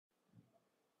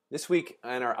This week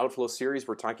in our Outflow series,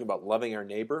 we're talking about loving our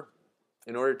neighbor.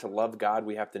 In order to love God,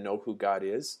 we have to know who God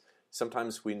is.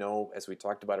 Sometimes we know, as we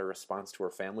talked about our response to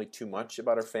our family, too much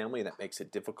about our family, and that makes it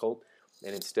difficult.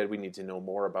 And instead, we need to know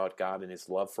more about God and His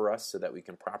love for us so that we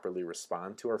can properly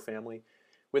respond to our family.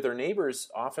 With our neighbors,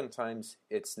 oftentimes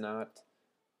it's not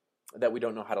that we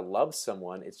don't know how to love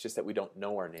someone, it's just that we don't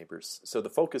know our neighbors. So the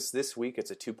focus this week,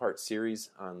 it's a two-part series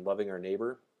on loving our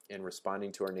neighbor and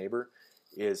responding to our neighbor,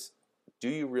 is do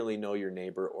you really know your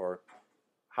neighbor, or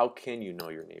how can you know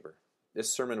your neighbor?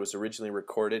 This sermon was originally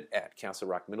recorded at Castle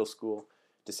Rock Middle School,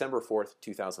 December 4th,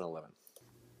 2011.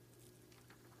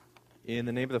 In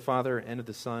the name of the Father, and of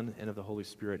the Son, and of the Holy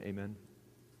Spirit, amen.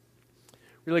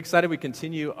 Really excited we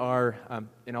continue our,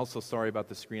 and also sorry about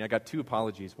the screen. I got two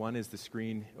apologies. One is the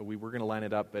screen, we were going to line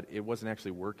it up, but it wasn't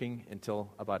actually working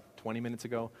until about 20 minutes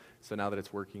ago. So now that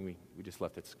it's working, we just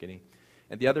left it skinny.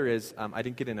 And the other is, I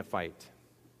didn't get in a fight.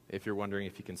 If you're wondering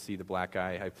if you can see the black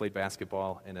eye, I played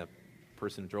basketball and a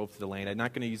person drove to the lane. I'm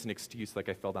not going to use an excuse like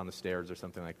I fell down the stairs or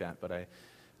something like that, but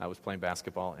I was playing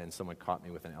basketball and someone caught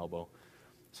me with an elbow.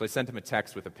 So I sent him a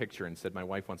text with a picture and said, my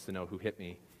wife wants to know who hit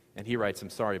me. And he writes, I'm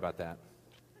sorry about that.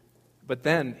 But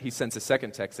then he sends a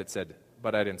second text that said,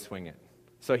 but I didn't swing it.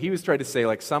 So he was trying to say,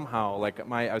 like, somehow, like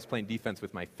I was playing defense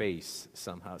with my face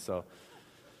somehow. So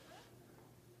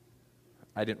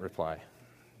I didn't reply.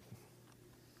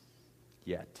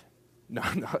 Yet. No,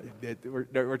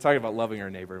 we're talking about loving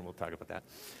our neighbor, and we'll talk about that.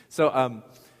 So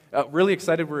really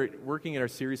excited. We're working in our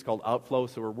series called Outflow,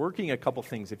 so we're working a couple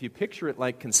things. If you picture it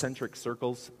like concentric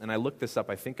circles, and I looked this up,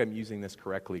 I think I'm using this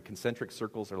correctly. Concentric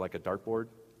circles are like a dartboard.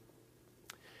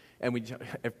 And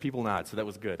if people nod, so that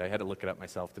was good. I had to look it up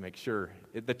myself to make sure.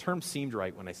 The term seemed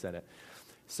right when I said it.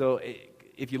 So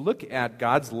if you look at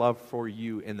God's love for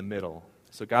you in the middle,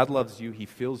 so God loves you, He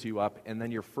fills you up, and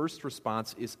then your first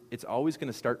response is it's always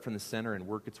going to start from the center and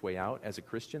work its way out as a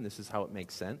Christian. This is how it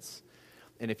makes sense.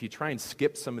 And if you try and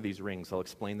skip some of these rings, I'll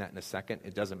explain that in a second,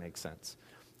 it doesn't make sense.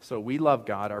 So we love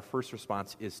God. Our first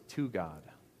response is to God.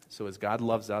 So as God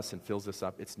loves us and fills us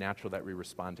up, it's natural that we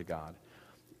respond to God.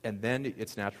 And then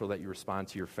it's natural that you respond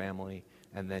to your family,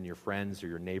 and then your friends or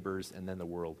your neighbors, and then the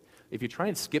world. If you try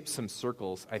and skip some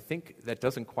circles, I think that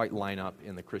doesn't quite line up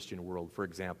in the Christian world. For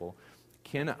example,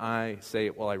 can I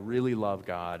say, well, I really love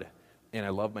God, and I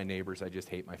love my neighbors, I just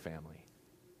hate my family?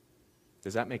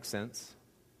 Does that make sense?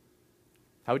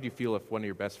 How would you feel if one of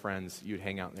your best friends, you'd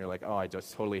hang out and they're like, oh, I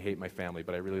just totally hate my family,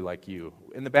 but I really like you?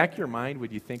 In the back of your mind,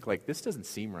 would you think, like, this doesn't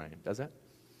seem right, does it?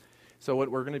 So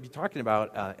what we're going to be talking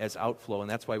about as Outflow, and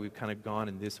that's why we've kind of gone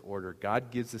in this order.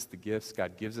 God gives us the gifts.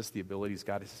 God gives us the abilities.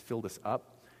 God has filled us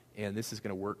up. And this is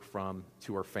going to work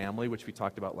to our family, which we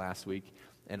talked about last week,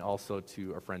 and also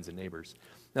to our friends and neighbors.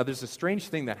 Now, there's a strange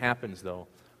thing that happens, though.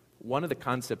 One of the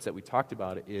concepts that we talked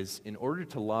about is in order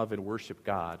to love and worship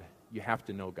God, you have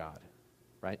to know God,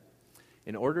 right?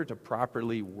 In order to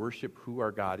properly worship who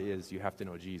our God is, you have to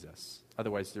know Jesus.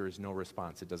 Otherwise, there is no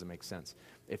response. It doesn't make sense.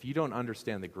 If you don't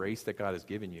understand the grace that God has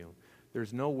given you,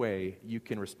 there's no way you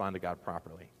can respond to God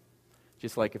properly.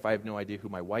 Just like if I have no idea who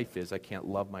my wife is, I can't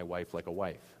love my wife like a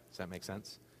wife. Does that make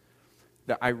sense?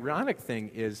 The ironic thing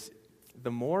is,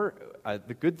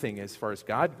 the good thing as far as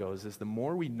God goes is the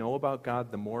more we know about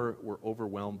God, the more we're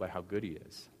overwhelmed by how good He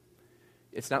is.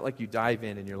 It's not like you dive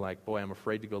in and you're like, boy, I'm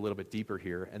afraid to go a little bit deeper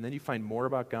here. And then you find more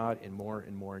about God and more,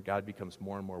 and God becomes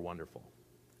more and more wonderful,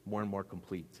 more and more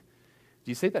complete.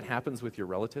 Do you say that happens with your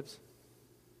relatives?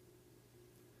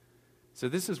 So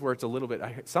this is where it's a little bit,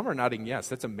 some are nodding yes,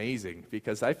 that's amazing,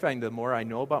 because I find the more I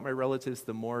know about my relatives,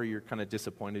 the more you're kind of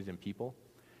disappointed in people.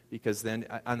 Because then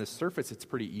on the surface, it's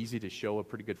pretty easy to show a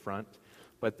pretty good front.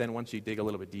 But then once you dig a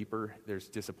little bit deeper, there's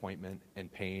disappointment and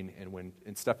pain,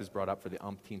 and stuff is brought up for the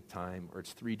umpteenth time, or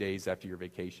it's 3 days after your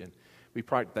vacation. We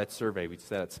brought that survey, we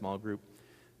said at small group,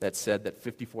 that said that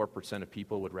 54% of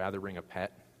people would rather bring a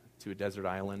pet to a desert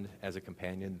island as a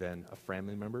companion than a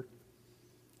family member.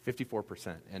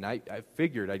 54%. And I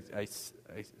figured, I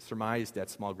surmised at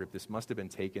small group, this must have been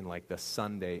taken like the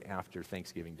Sunday after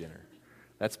Thanksgiving dinner.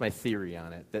 That's my theory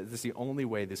on it. That's the only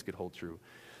way this could hold true.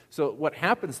 So what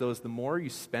happens, though, is the more you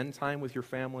spend time with your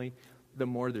family, the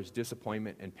more there's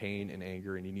disappointment and pain and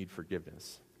anger, and you need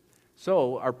forgiveness.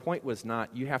 So our point was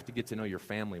not, you have to get to know your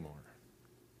family more.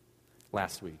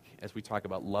 Last week, as we talk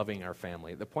about loving our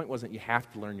family, the point wasn't you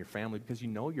have to learn your family because you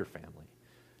know your family.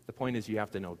 The point is you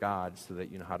have to know God so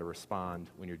that you know how to respond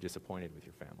when you're disappointed with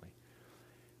your family.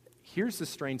 Here's the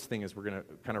strange thing as we're going to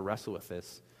kind of wrestle with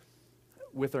this.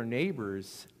 With our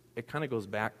neighbors, it kind of goes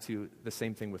back to the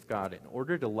same thing with God. In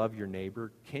order to love your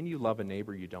neighbor, can you love a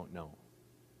neighbor you don't know?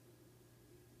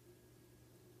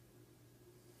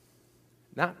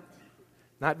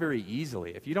 Not very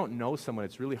easily. If you don't know someone,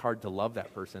 it's really hard to love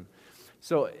that person.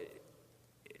 So,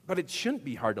 but it shouldn't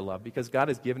be hard to love because God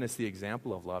has given us the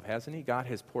example of love, hasn't He? God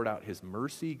has poured out His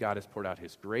mercy. God has poured out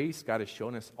His grace. God has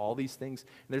shown us all these things.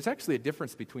 And there's actually a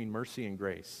difference between mercy and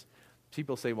grace.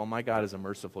 People say, well, my God is a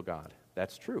merciful God.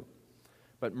 That's true.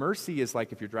 But mercy is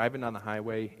like if you're driving down the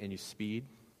highway and you speed.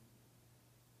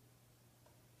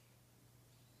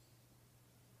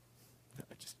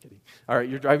 Just kidding. All right,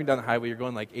 you're driving down the highway, you're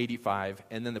going like 85,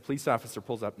 and then the police officer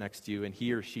pulls up next to you, and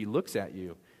he or she looks at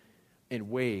you and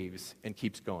waves and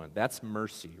keeps going. That's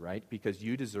mercy, right? Because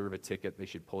you deserve a ticket, they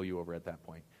should pull you over at that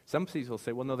point. Some people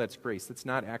say, well, no, that's grace. That's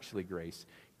not actually grace.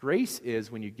 Grace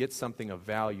is when you get something of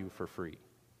value for free.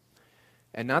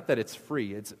 And not that it's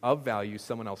free, it's of value,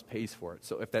 someone else pays for it.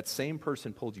 So if that same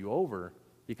person pulled you over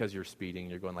because you're speeding,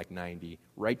 you're going like 90,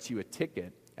 writes you a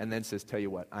ticket, and then says, tell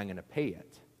you what, I'm going to pay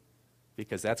it.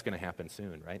 Because that's going to happen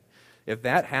soon, right? If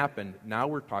that happened, now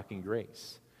we're talking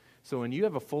grace. So when you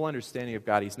have a full understanding of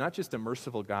God, He's not just a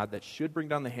merciful God that should bring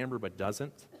down the hammer but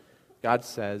doesn't. God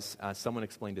says, someone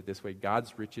explained it this way,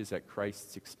 God's riches at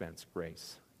Christ's expense,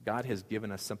 grace. God has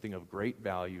given us something of great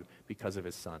value because of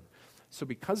His Son. So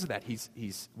because of that,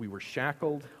 we were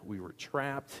shackled, we were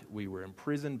trapped, we were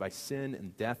imprisoned by sin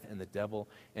and death and the devil,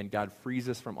 and God frees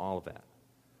us from all of that.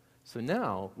 So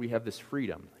now we have this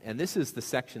freedom, and this is the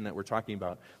section that we're talking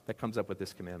about that comes up with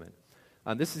this commandment.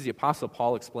 This is the Apostle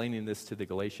Paul explaining this to the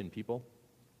Galatian people.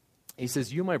 He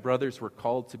says, you, my brothers, were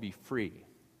called to be free,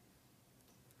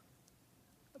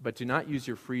 but do not use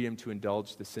your freedom to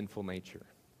indulge the sinful nature.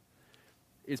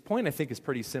 His point, I think, is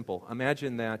pretty simple.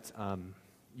 Imagine that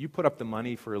you put up the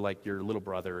money for like your little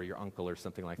brother or your uncle or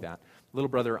something like that. Little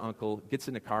brother or uncle gets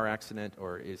in a car accident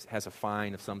or has a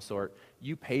fine of some sort.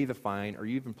 You pay the fine or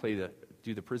you even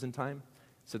do the prison time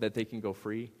so that they can go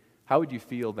free. How would you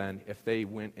feel then if they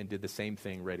went and did the same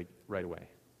thing right away?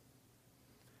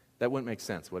 That wouldn't make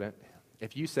sense, would it?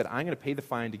 If you said, I'm going to pay the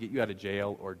fine to get you out of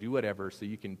jail or do whatever so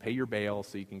you can pay your bail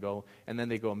so you can go, and then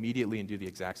they go immediately and do the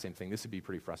exact same thing, this would be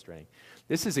pretty frustrating.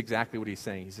 This is exactly what he's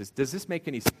saying. He says, does this make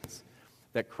any sense?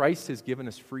 That Christ has given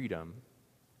us freedom,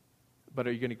 but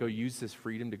are you going to go use this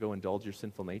freedom to go indulge your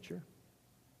sinful nature?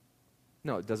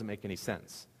 No, it doesn't make any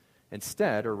sense.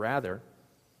 Instead, or rather,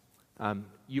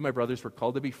 you, my brothers, were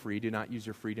called to be free. Do not use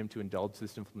your freedom to indulge the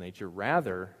sinful nature.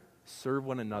 Rather, serve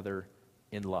one another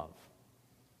in love.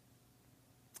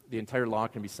 The entire law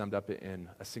can be summed up in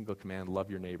a single command, love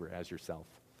your neighbor as yourself.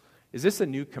 Is this a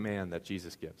new command that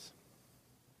Jesus gives?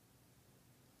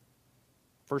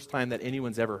 First time that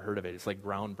anyone's ever heard of it. It's like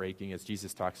groundbreaking as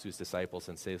Jesus talks to His disciples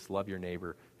and says, love your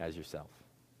neighbor as yourself.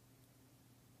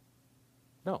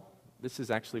 No, this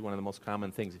is actually one of the most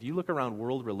common things. If you look around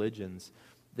world religions,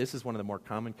 this is one of the more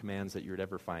common commands that you would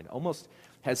ever find. Almost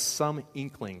has some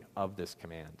inkling of this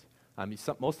command.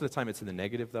 Most of the time it's in the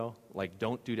negative, though. Like,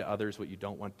 don't do to others what you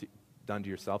don't want done to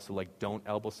yourself. So, like, don't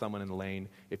elbow someone in the lane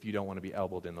if you don't want to be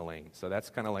elbowed in the lane. So that's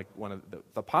kind of like one of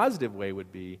the positive way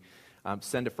would be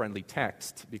send a friendly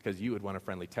text because you would want a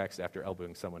friendly text after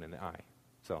elbowing someone in the eye.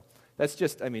 So that's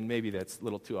just, maybe that's a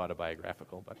little too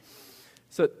autobiographical. But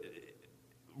so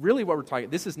really what we're talking,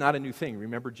 this is not a new thing.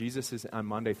 Remember, Jesus is on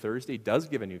Monday, Thursday, does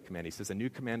give a new command. He says, a new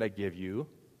command I give you,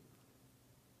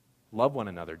 love one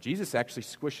another. Jesus actually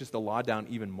squishes the law down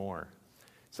even more.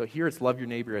 So here it's love your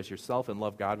neighbor as yourself and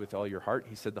love God with all your heart.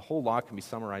 He said the whole law can be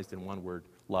summarized in one word,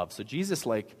 love. So Jesus,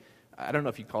 I don't know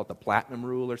if you call it the platinum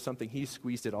rule or something, he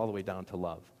squeezed it all the way down to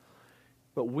love.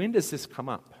 But when does this come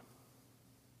up?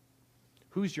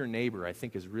 Who's your neighbor, I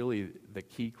think, is really the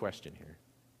key question here.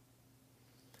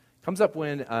 It comes up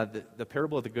when the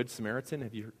parable of the Good Samaritan,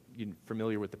 you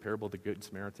familiar with the parable of the Good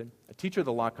Samaritan? A teacher of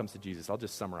the law comes to Jesus. I'll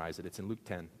just summarize it. It's in Luke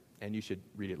 10, and you should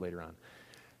read it later on.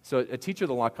 So a teacher of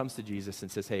the law comes to Jesus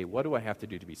and says, hey, what do I have to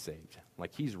do to be saved?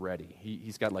 Like, he's ready.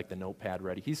 He's got like the notepad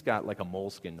ready. He's got like a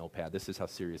moleskin notepad. This is how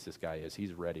serious this guy is.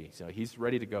 He's ready. So he's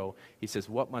ready to go. He says,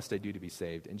 what must I do to be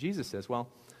saved? And Jesus says, well,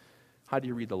 how do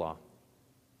you read the law?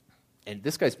 And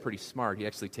this guy's pretty smart. He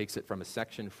actually takes it from a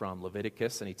section from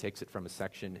Leviticus, and he takes it from a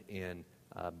section in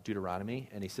Deuteronomy.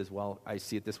 And he says, well, I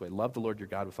see it this way. Love the Lord your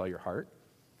God with all your heart,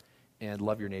 and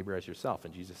love your neighbor as yourself.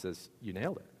 And Jesus says, you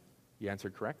nailed it. You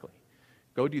answered correctly.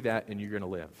 Go do that, and you're going to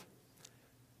live.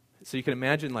 So you can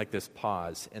imagine like this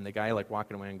pause, and the guy like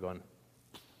walking away and going,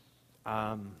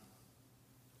 but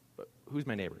who's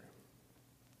my neighbor?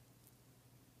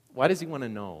 Why does he want to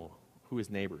know who his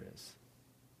neighbor is?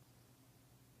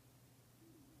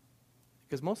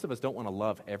 Because most of us don't want to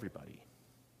love everybody.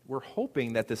 We're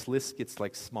hoping that this list gets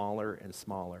like smaller and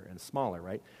smaller and smaller,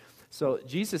 right? So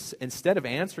Jesus, instead of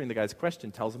answering the guy's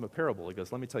question, tells him a parable. He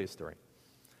goes, let me tell you a story.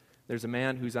 There's a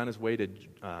man who's on his way to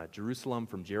Jerusalem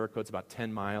from Jericho. It's about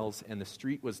 10 miles, and the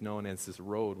street was known as, this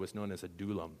road was known as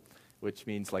Adullam, which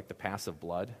means like the pass of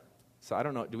blood. So I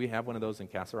don't know, do we have one of those in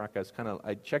Castle Rock?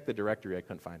 I checked the directory, I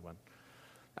couldn't find one.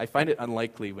 I find it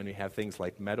unlikely when we have things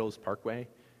like Meadows Parkway,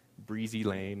 Breezy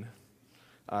Lane.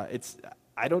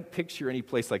 I don't picture any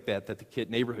place like that the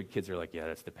neighborhood kids are like, yeah,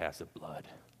 that's the pass of blood.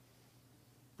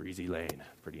 Breezy Lane,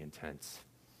 pretty intense.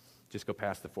 Just go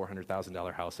past the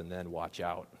 $400,000 house and then watch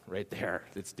out right there.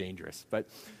 It's dangerous. But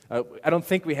I don't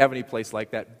think we have any place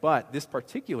like that. But this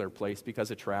particular place,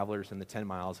 because of travelers and the 10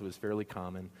 miles, it was fairly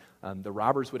common. The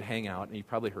robbers would hang out, and you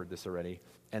probably heard this already,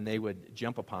 and they would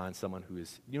jump upon someone who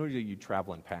is, you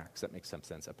travel in packs. That makes some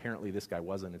sense. Apparently this guy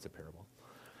wasn't. It's a parable.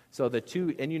 So the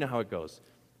two, and you know how it goes.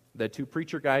 The two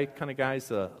preacher guy kind of guys,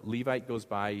 the Levite goes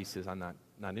by. He says, I'm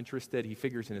not interested. He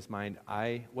figures in his mind,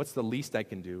 what's the least I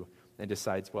can do? And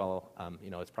decides, well,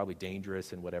 it's probably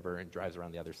dangerous and whatever, and drives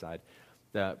around the other side.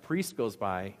 The priest goes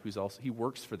by, he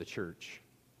works for the church,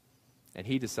 and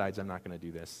he decides, I'm not going to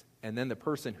do this. And then the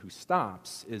person who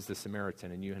stops is the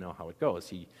Samaritan, and you know how it goes.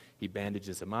 He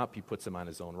bandages him up, he puts him on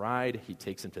his own ride, he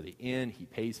takes him to the inn, he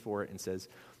pays for it, and says,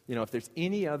 if there's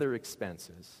any other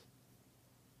expenses,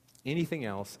 anything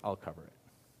else, I'll cover it.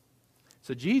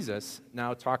 So Jesus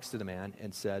now talks to the man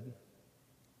and said,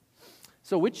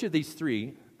 so which of these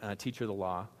three, teacher of the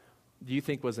law, do you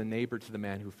think was a neighbor to the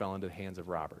man who fell into the hands of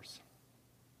robbers?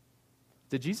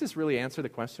 Did Jesus really answer the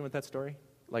question with that story?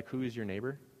 Like, who is your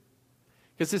neighbor?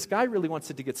 Because this guy really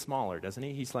wants it to get smaller, doesn't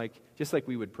he? He's like, just like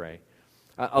we would pray.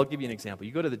 I'll give you an example.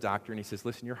 You go to the doctor and he says,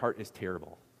 listen, your heart is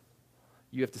terrible.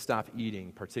 You have to stop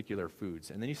eating particular foods.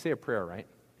 And then you say a prayer, right?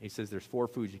 He says there's 4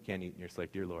 foods you can't eat. And you're just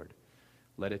like, dear Lord,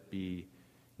 let it be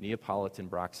Neapolitan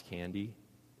Brock's candy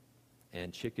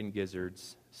and chicken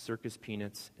gizzards, circus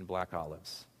peanuts, and black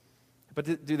olives.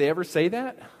 But do they ever say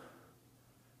that?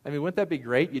 I mean, wouldn't that be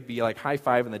great? You'd be like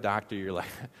high-fiving the doctor. You're like,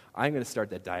 I'm going to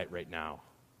start that diet right now.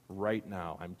 Right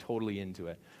now. I'm totally into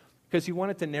it. Because you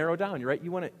want it to narrow down, right?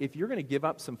 If you're going to give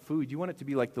up some food, you want it to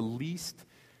be like the least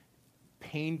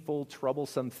painful,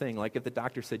 troublesome thing. Like if the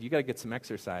doctor said, you got to get some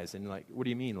exercise. And like, what do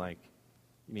you mean? You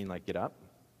mean get up?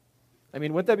 I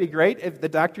mean, wouldn't that be great if the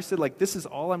doctor said, this is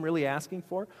all I'm really asking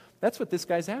for? That's what this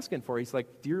guy's asking for. He's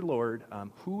like, dear Lord,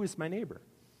 who is my neighbor?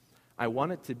 I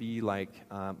want it to be like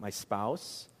my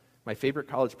spouse, my favorite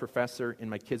college professor, and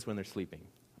my kids when they're sleeping.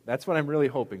 That's what I'm really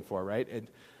hoping for, right?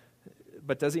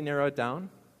 But does he narrow it down?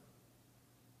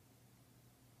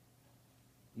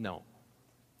 No.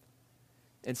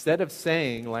 Instead of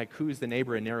saying, who's the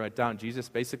neighbor and narrow it down, Jesus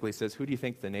basically says, who do you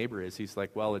think the neighbor is? He's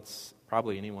like, well, it's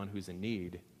probably anyone who's in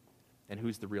need. And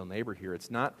who's the real neighbor here?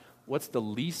 It's not what's the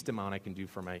least amount I can do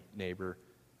for my neighbor,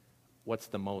 what's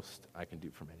the most I can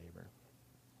do for my neighbor.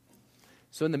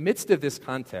 So in the midst of this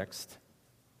context,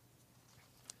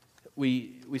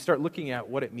 we start looking at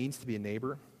what it means to be a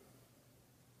neighbor.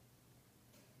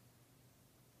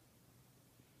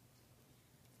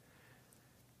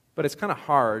 But it's kind of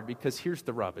hard because here's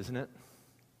the rub, isn't it?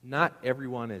 Not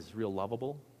everyone is real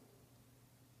lovable.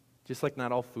 Just like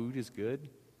not all food is good.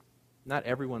 Not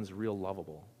everyone's real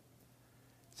lovable.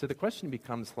 So the question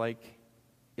becomes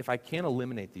if I can't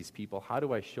eliminate these people, how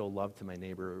do I show love to my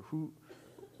neighbor?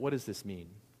 What does this mean?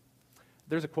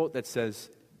 There's a quote that says,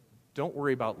 don't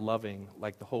worry about loving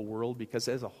like the whole world, because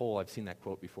as a whole, I've seen that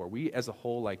quote before. We as a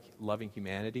whole like loving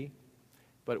humanity,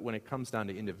 but when it comes down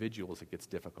to individuals, it gets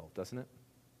difficult, doesn't it?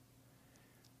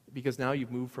 Because now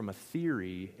you've moved from a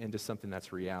theory into something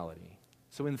that's reality.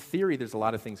 So in theory, there's a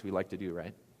lot of things we like to do,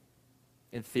 right?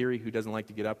 In theory, who doesn't like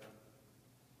to get up?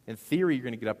 In theory, you're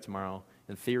going to get up tomorrow.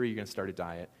 In theory, you're going to start a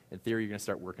diet. In theory, you're going to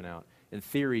start working out. In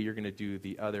theory, you're going to do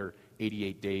the other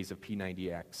 88 days of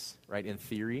P90X, right? In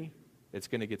theory, it's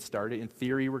going to get started. In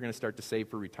theory, we're going to start to save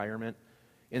for retirement.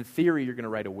 In theory, you're going to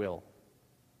write a will,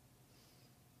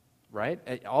 right?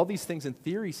 All these things in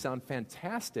theory sound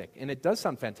fantastic, and it does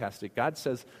sound fantastic. God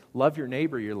says, love your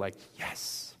neighbor. You're like,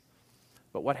 yes.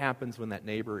 But what happens when that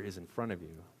neighbor is in front of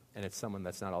you and it's someone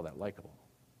that's not all that likable?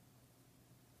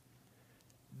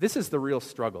 This is the real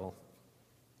struggle.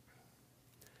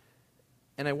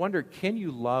 And I wonder, can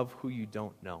you love who you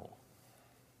don't know?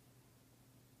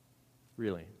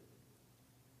 Really?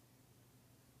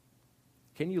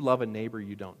 Can you love a neighbor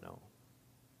you don't know?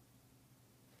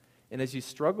 And as you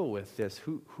struggle with this,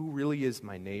 who really is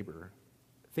my neighbor?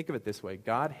 Think of it this way.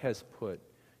 God has put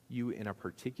you in a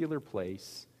particular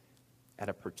place at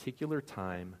a particular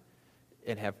time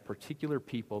and have particular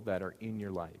people that are in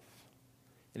your life.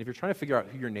 And if you're trying to figure out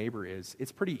who your neighbor is,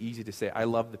 it's pretty easy to say, I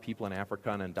love the people in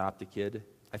Africa and adopt a kid.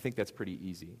 I think that's pretty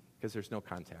easy because there's no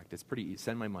contact. It's pretty easy.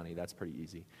 Send my money. That's pretty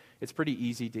easy. It's pretty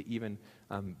easy to even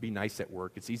be nice at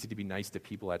work. It's easy to be nice to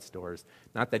people at stores.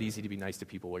 Not that easy to be nice to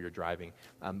people while you're driving.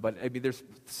 But I mean, there's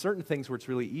certain things where it's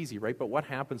really easy, right? But what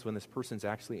happens when this person's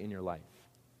actually in your life?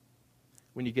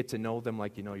 When you get to know them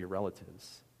like you know your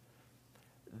relatives?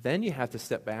 Then you have to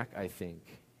step back, I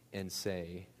think, and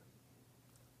say,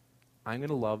 I'm going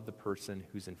to love the person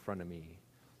who's in front of me.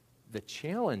 The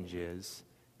challenge is,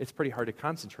 it's pretty hard to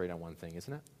concentrate on one thing,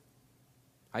 isn't it?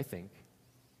 I think.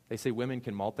 They say women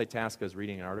can multitask. I was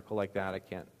reading an article like that. I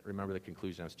can't remember the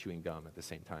conclusion. I was chewing gum at the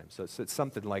same time. So it's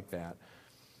something like that.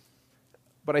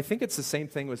 But I think it's the same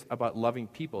thing about loving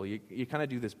people. You kind of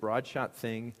do this broad shot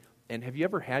thing. And have you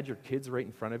ever had your kids right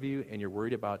in front of you and you're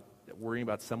worrying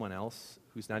about someone else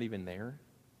who's not even there?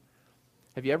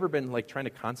 Have you ever been like trying to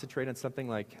concentrate on something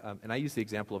like, and I use the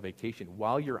example of vacation.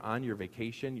 While you're on your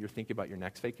vacation, you're thinking about your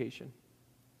next vacation.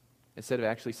 Instead of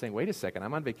actually saying, wait a second,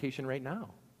 I'm on vacation right now.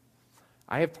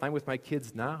 I have time with my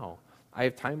kids now. I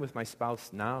have time with my spouse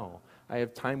now. I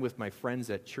have time with my friends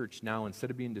at church now. Instead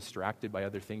of being distracted by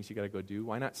other things you got to go do,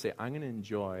 why not say, I'm going to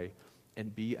enjoy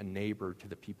and be a neighbor to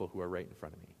the people who are right in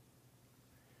front of me?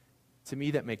 To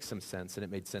me, that makes some sense, and it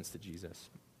made sense to Jesus.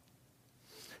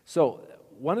 So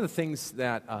one of the things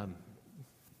that,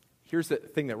 here's the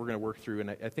thing that we're going to work through,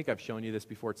 and I think I've shown you this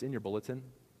before. It's in your bulletin.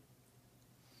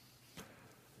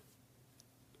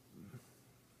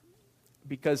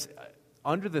 Because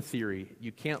under the theory,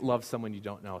 you can't love someone you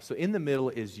don't know. So in the middle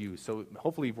is you. So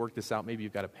hopefully you've worked this out. Maybe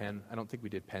you've got a pen. I don't think we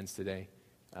did pens today.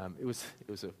 It was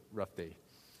a rough day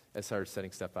as far as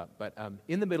setting stuff up. But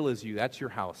in the middle is you. That's your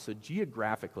house. So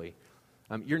geographically,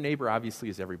 your neighbor obviously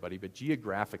is everybody, but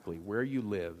geographically, where you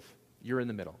live, you're in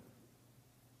the middle.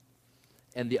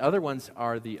 And the other ones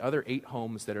are the other 8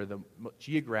 homes that are the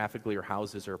geographically, or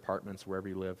houses or apartments, wherever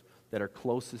you live, that are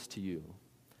closest to you.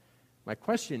 My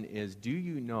question is, do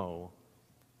you know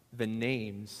the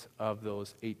names of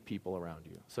those 8 people around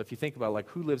you? So if you think about, like,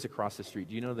 who lives across the street,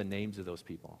 do you know the names of those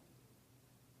people?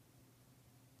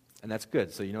 And that's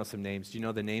good. So you know some names. Do you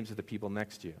know the names of the people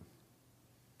next to you?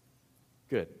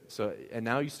 Good. So, and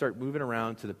now you start moving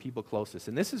around to the people closest.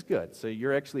 And this is good. So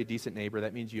you're actually a decent neighbor.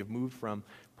 That means you've moved from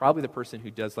probably the person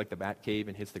who does like the bat cave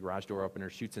and hits the garage door open,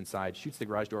 or shoots inside, shoots the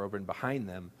garage door open behind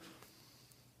them,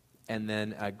 and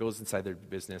then goes inside their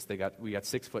business. We got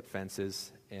 6-foot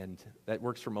fences, and that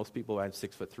works for most people. I'm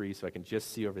 6'3", so I can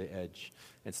just see over the edge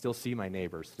and still see my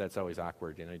neighbors. So that's always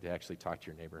awkward, to actually talk to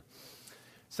your neighbor.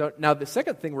 So now the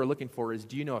second thing we're looking for is,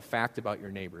 do you know a fact about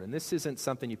your neighbor? And this isn't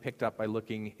something you picked up by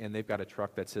looking, and they've got a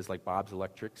truck that says like Bob's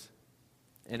Electrics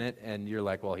in it, and you're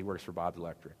like, well, he works for Bob's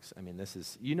Electrics. I mean,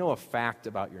 you know a fact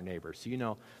about your neighbor. So you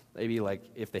know maybe like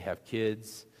if they have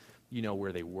kids, you know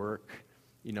where they work,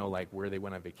 you know like where they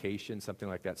went on vacation, something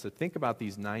like that. So think about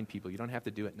these 9 people. You don't have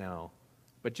to do it now,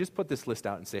 but just put this list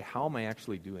out and say, how am I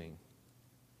actually doing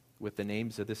with the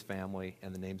names of this family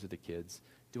and the names of the kids?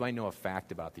 Do I know a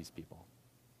fact about these people?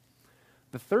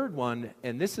 The third one,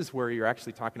 and this is where you're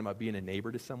actually talking about being a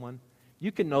neighbor to someone.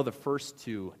 You can know the first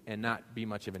 2 and not be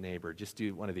much of a neighbor. Just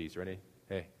do one of these. Ready?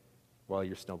 Hey, while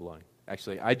you're snow blowing.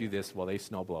 Actually, I do this while they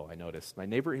snow blow, I noticed. My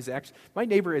neighbor has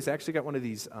actually got one of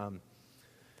these,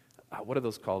 what are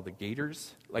those called? The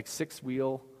gators? Like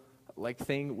 6-wheel like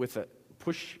thing with a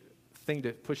push thing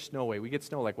to push snow away. We get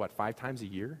snow like, 5 times a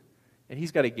year? And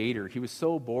he's got a gator. He was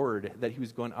so bored that he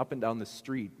was going up and down the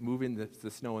street, moving the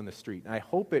snow in the street. And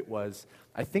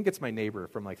I think it's my neighbor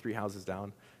from like 3 houses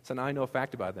down. So now I know a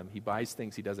fact about them. He buys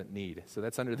things he doesn't need. So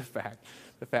that's under the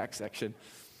fact section.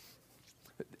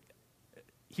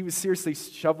 He was seriously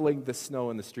shoveling the snow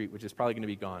in the street, which is probably going to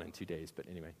be gone in 2 days. But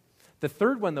anyway. The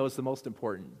third one, though, is the most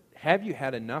important. Have you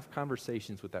had enough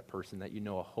conversations with that person that you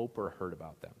know a hope or a hurt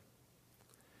about them?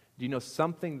 Do you know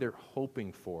something they're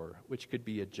hoping for, which could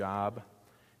be a job,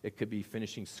 it could be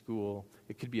finishing school,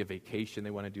 it could be a vacation they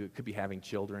want to do, it could be having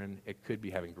children, it could be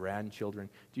having grandchildren.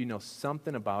 Do you know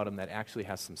something about them that actually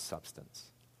has some substance?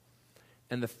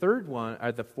 And the fourth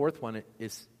one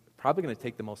is probably going to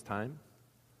take the most time,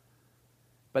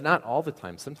 but not all the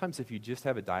time. Sometimes if you just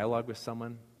have a dialogue with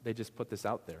someone, they just put this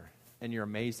out there, and you're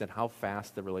amazed at how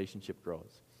fast the relationship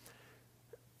grows.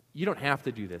 You don't have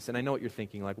to do this, and I know what you're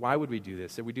thinking, like, why would we do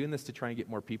this? Are we doing this to try and get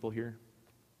more people here?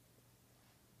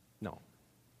 No.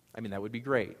 I mean, that would be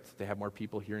great to have more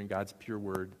people hearing God's pure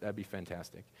word. That'd be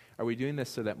fantastic. Are we doing this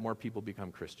so that more people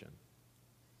become Christian?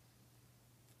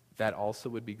 That also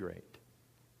would be great.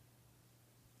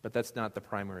 But that's not the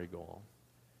primary goal.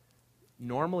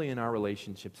 Normally in our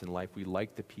relationships in life, we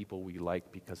like the people we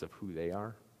like because of who they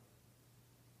are.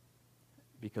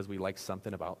 because we like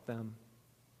something about them.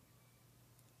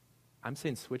 I'm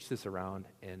saying switch this around,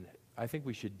 and I think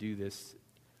we should do this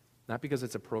not because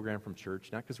it's a program from church,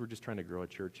 not because we're just trying to grow a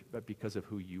church, but because of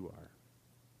who you are,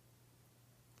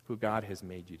 who God has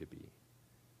made you to be.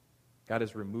 God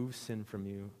has removed sin from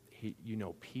you. You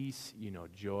know peace, you know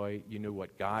joy, you know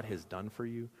what God has done for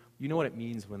you. You know what it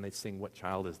means when they sing, "What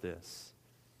child is this?"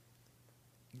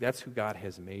 That's who God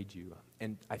has made you.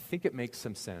 And I think it makes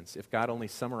some sense if God only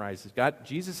summarizes.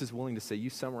 Jesus is willing to say, you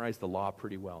summarize the law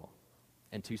pretty well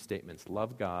in 2 statements.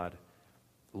 Love God,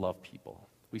 love people.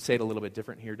 We say it a little bit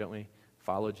different here, don't we?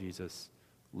 Follow Jesus,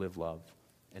 live love.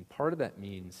 And part of that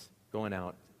means going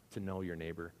out to know your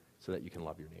neighbor so that you can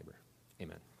love your neighbor.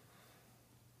 Amen.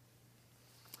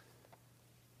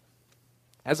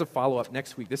 As a follow-up,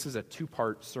 next week, this is a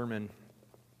 2-part sermon.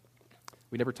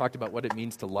 We never talked about what it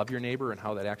means to love your neighbor and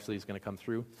how that actually is going to come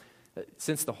through.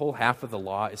 Since the whole half of the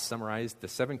law is summarized, the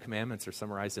 7 commandments are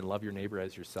summarized in love your neighbor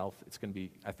as yourself. It's going to be,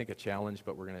 I think, a challenge,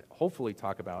 but we're going to hopefully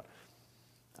talk about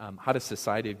how does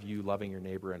society view loving your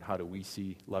neighbor and how do we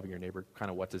see loving your neighbor,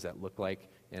 kind of what does that look like,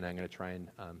 and I'm going to try and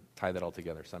tie that all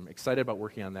together. So I'm excited about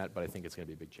working on that, but I think it's going to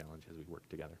be a big challenge as we work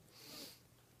together.